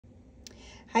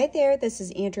Hi there, this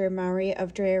is Andrea Maury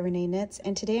of Drea Renee Knits,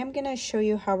 and today I'm going to show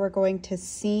you how we're going to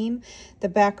seam the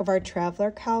back of our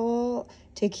Traveler Cowl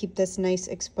to keep this nice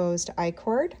exposed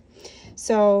I-cord.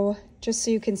 So just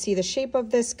so you can see the shape of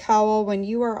this cowl, when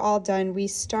you are all done, we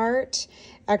start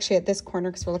actually at this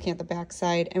corner because we're looking at the back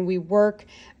side, and we work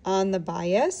on the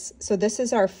bias. So this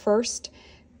is our first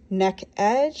neck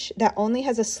edge that only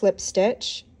has a slip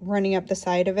stitch running up the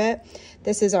side of it.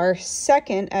 This is our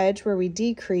second edge where we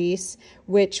decrease,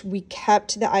 which we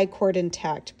kept the I-cord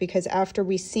intact because after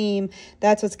we seam,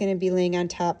 that's what's going to be laying on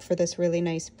top for this really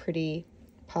nice, pretty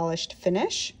polished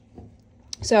finish.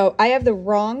 So I have the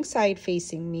wrong side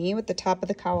facing me with the top of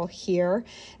the cowl here,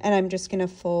 and I'm just going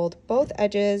to fold both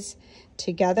edges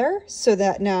together so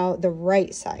that now the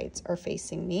right sides are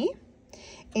facing me.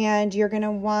 And you're going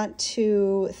to want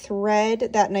to thread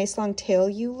that nice long tail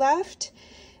you left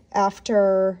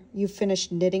after you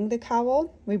finished knitting the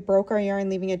cowl. We broke our yarn,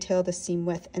 leaving a tail to seam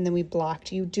with, and then we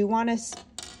blocked. You do want to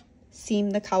seam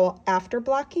the cowl after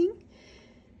blocking,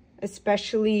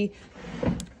 especially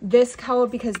this cowl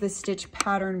because the stitch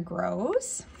pattern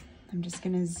grows. I'm just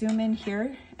going to zoom in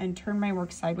here and turn my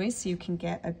work sideways so you can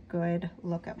get a good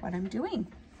look at what I'm doing.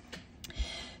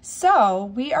 So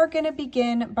we are going to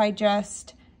begin by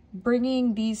just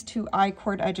bringing these two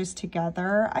I-cord edges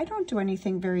together. I don't do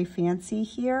anything very fancy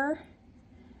here.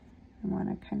 I want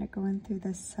to kind of go in through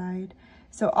this side.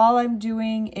 So all I'm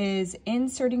doing is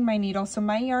inserting my needle. So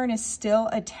my yarn is still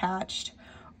attached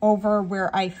over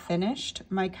where I finished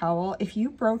my cowl. If you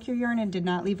broke your yarn and did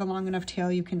not leave a long enough tail,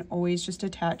 you can always just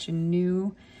attach a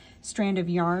new strand of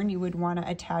yarn. You would want to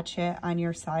attach it on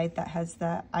your side that has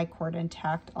the I-cord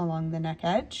intact along the neck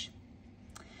edge.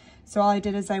 So all I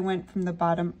did is I went from the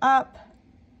bottom up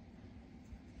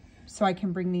so I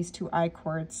can bring these two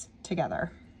I-cords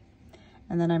together.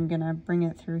 And then I'm gonna bring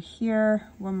it through here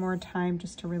one more time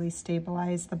just to really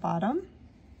stabilize the bottom.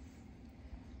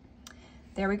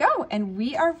 There we go, and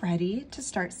we are ready to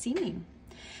start seaming.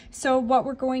 So what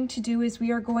we're going to do is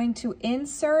we are going to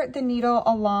insert the needle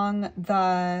along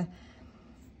the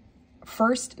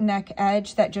first neck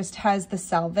edge that just has the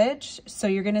selvage. So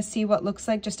you're going to see what looks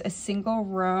like just a single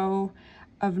row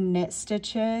of knit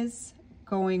stitches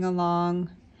going along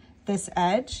this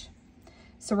edge.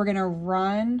 So we're going to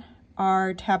run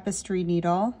our tapestry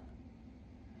needle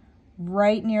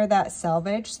right near that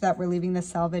selvage so that we're leaving the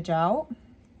selvage out,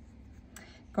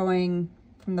 going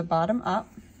from the bottom up.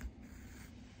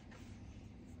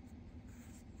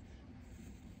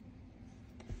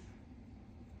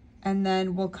 And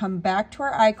then we'll come back to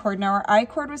our I-cord. Now our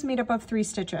I-cord was made up of 3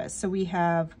 stitches. So we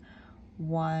have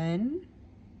 1,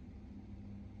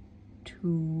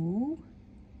 2,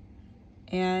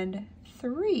 and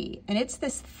 3. And it's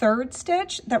this third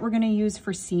stitch that we're going to use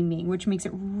for seaming, which makes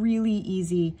it really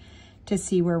easy to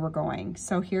see where we're going.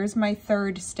 So here's my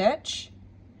third stitch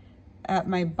at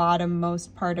my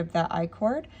bottommost part of that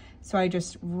I-cord. So I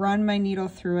just run my needle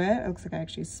through it. It looks like I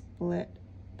actually split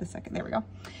the second. There we go.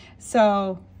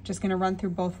 So just going to run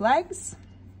through both legs.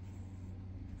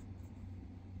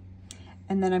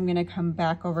 And then I'm going to come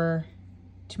back over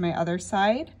to my other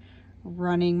side,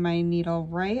 running my needle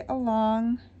right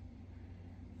along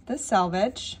the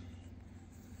selvage.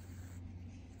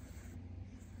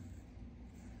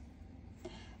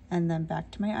 And then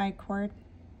back to my I-cord.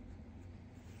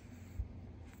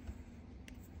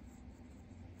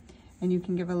 And you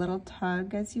can give a little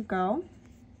tug as you go.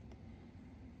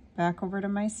 Back over to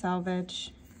my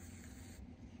selvage.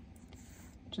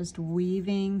 Just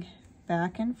weaving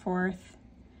back and forth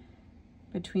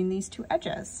between these two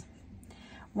edges.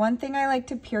 One thing I like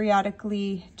to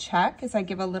periodically check is I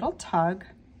give a little tug,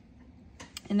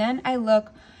 and then I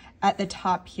look at the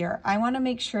top here. I want to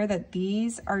make sure that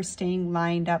these are staying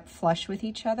lined up flush with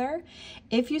each other.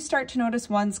 If you start to notice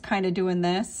one's kind of doing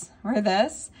this or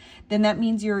this, then that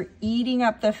means you're eating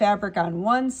up the fabric on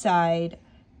one side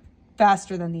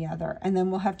faster than the other, and then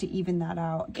we'll have to even that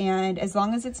out. And as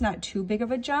long as it's not too big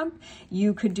of a jump,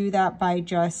 you could do that by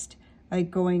just like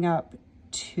going up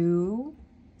 2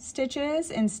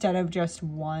 stitches instead of just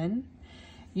 1,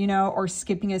 you know, or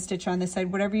skipping a stitch on this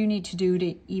side, whatever you need to do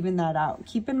to even that out.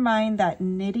 Keep in mind that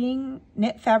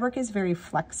knit fabric is very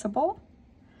flexible,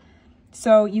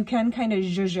 so you can kind of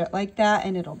zhuzh it like that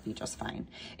and it'll be just fine.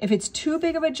 If it's too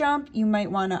big of a jump, you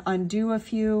might want to undo a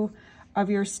few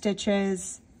of your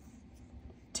stitches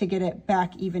to get it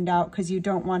back evened out because you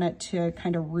don't want it to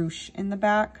kind of ruche in the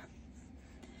back,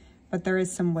 but there is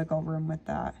some wiggle room with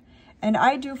that. And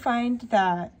I do find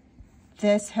that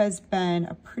this has been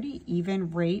a pretty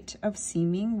even rate of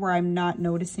seaming where I'm not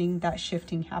noticing that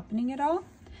shifting happening at all,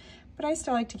 but I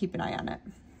still like to keep an eye on it.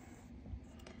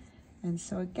 And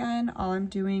so again, all I'm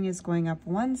doing is going up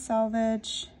one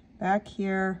selvage, back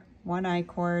here, one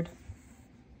I-cord,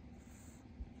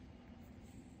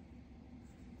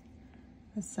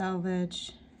 a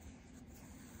selvage,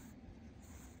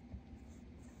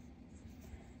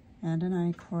 and an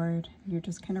I-cord. You're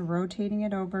just kind of rotating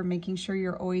it over, making sure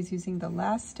you're always using the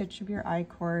last stitch of your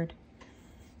I-cord,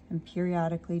 and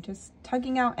periodically just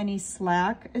tugging out any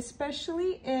slack,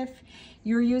 especially if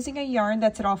you're using a yarn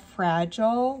that's at all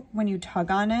fragile. When you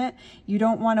tug on it, you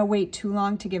don't want to wait too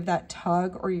long to give that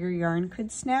tug or your yarn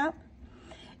could snap.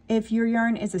 If your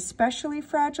yarn is especially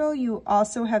fragile, you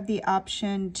also have the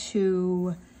option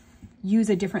to use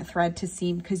a different thread to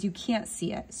seam because you can't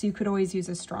see it. So you could always use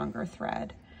a stronger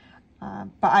thread.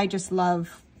 But I just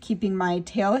love keeping my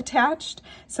tail attached,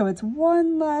 so it's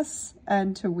one less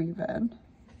end to weave in.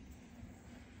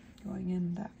 Going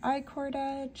in the I-cord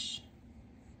edge,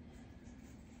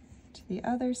 to the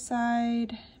other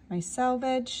side, my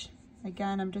selvage.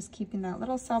 Again, I'm just keeping that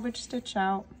little selvage stitch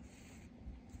out.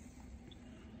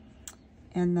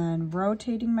 And then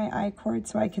rotating my I-cord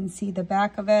so I can see the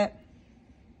back of it.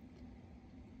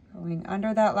 Going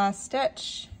under that last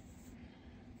stitch,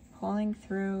 pulling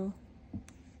through.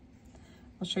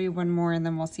 I'll show you one more and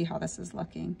then we'll see how this is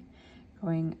looking.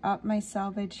 Going up my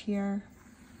selvage here.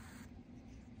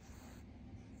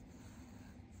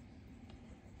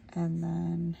 And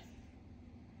then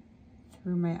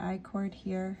through my I-cord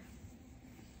here.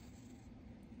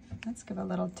 Let's give a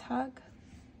little tug.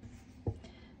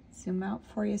 Zoom out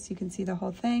for you so you can see the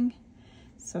whole thing.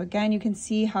 So again, you can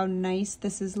see how nice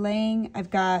this is laying. I've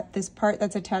got this part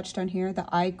that's attached on here, the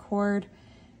I-cord,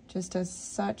 just does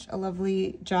such a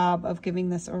lovely job of giving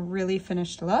this a really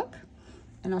finished look.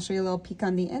 And I'll show you a little peek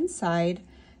on the inside.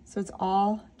 So it's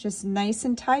all just nice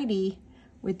and tidy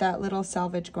with that little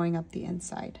selvage going up the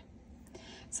inside.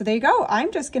 So there you go.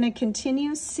 I'm just going to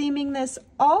continue seaming this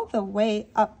all the way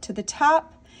up to the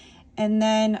top. And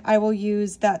then I will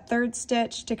use that third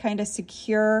stitch to kind of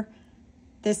secure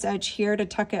this edge here to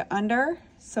tuck it under.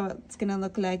 So it's going to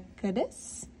look like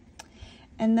this.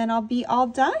 And then I'll be all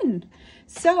done.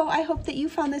 So I hope that you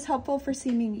found this helpful for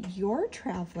seaming your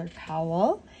Traveler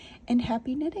Cowl, and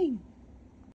happy knitting.